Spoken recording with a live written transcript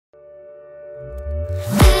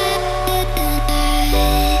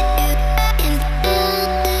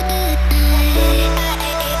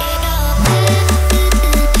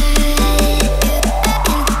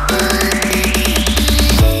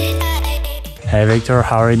Hey Victor,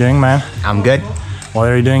 how are you doing, man? I'm good. What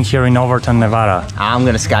are you doing here in Overton, Nevada? I'm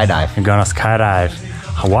gonna skydive. You're gonna skydive.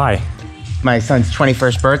 Why? My son's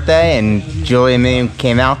 21st birthday, and Julie and me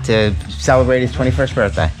came out to celebrate his 21st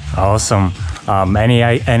birthday. Awesome. Any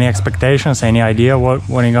expectations? Any idea when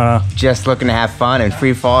you're gonna? Just looking to have fun and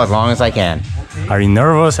free fall as long as I can. Are you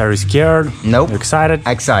nervous? Are you scared? Nope. You excited?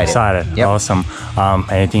 Excited. Excited. Yep. Awesome.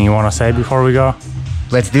 Anything you want to say before we go?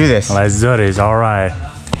 Let's do this. Let's do this. All right.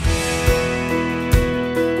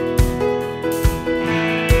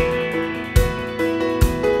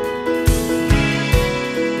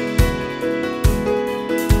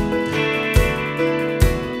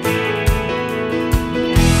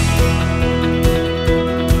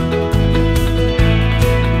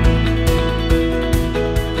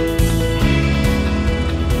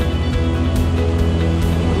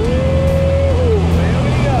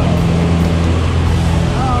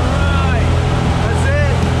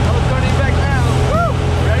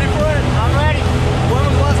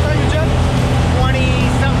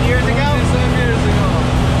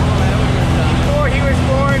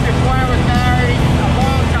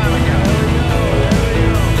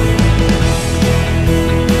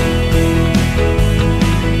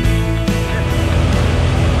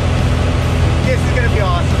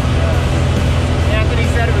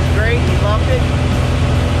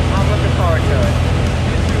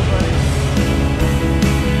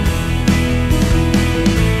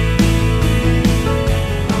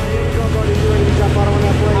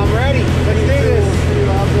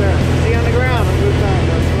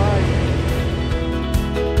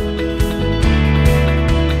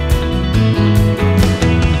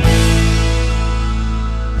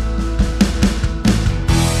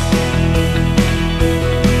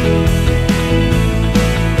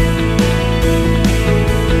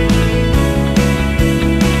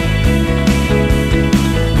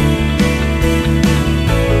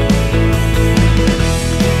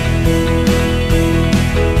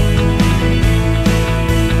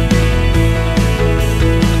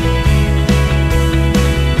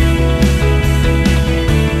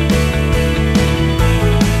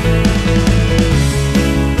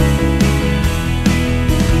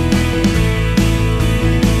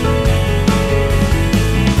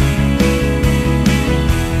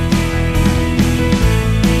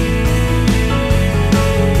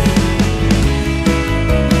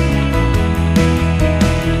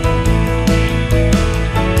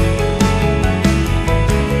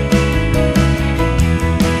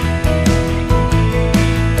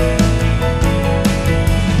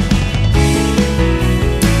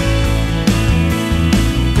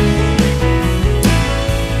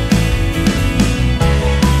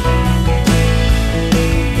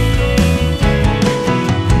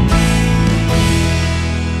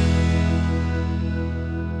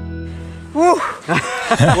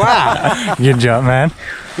 Wow. Good job, man.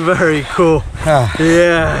 Very cool.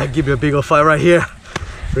 Yeah, give you a big old fight right here.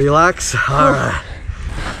 Relax. All right.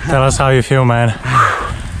 Tell us how you feel, man.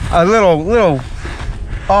 A little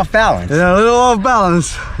off balance. Yeah, a little off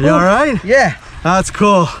balance. You all right? Yeah. That's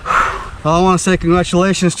cool. I want to say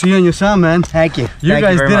congratulations to you and your son, man. Thank you. You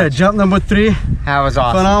guys did it. Jump number 3. That was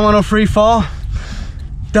awesome. Phenomenal free fall.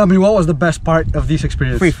 Tell me, what was the best part of this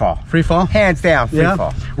experience? Free fall. Free fall? Hands down, free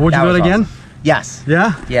fall. Would you do it again? Awesome. Yes.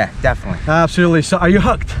 Yeah? Yeah, definitely. Absolutely. So, are you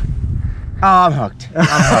hooked? Oh, I'm hooked.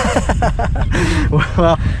 I'm hooked.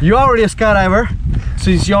 Well, you're already a skydiver,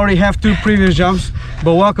 since you already have 2 previous jumps.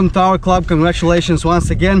 But welcome to our club. Congratulations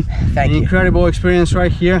once again. Thank you. Incredible experience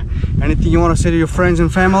right here. Anything you want to say to your friends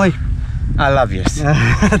and family? I love you.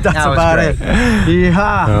 That's about it.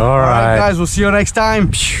 Yeah. All right, guys. We'll see you next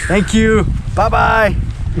time. Thank you. Bye-bye.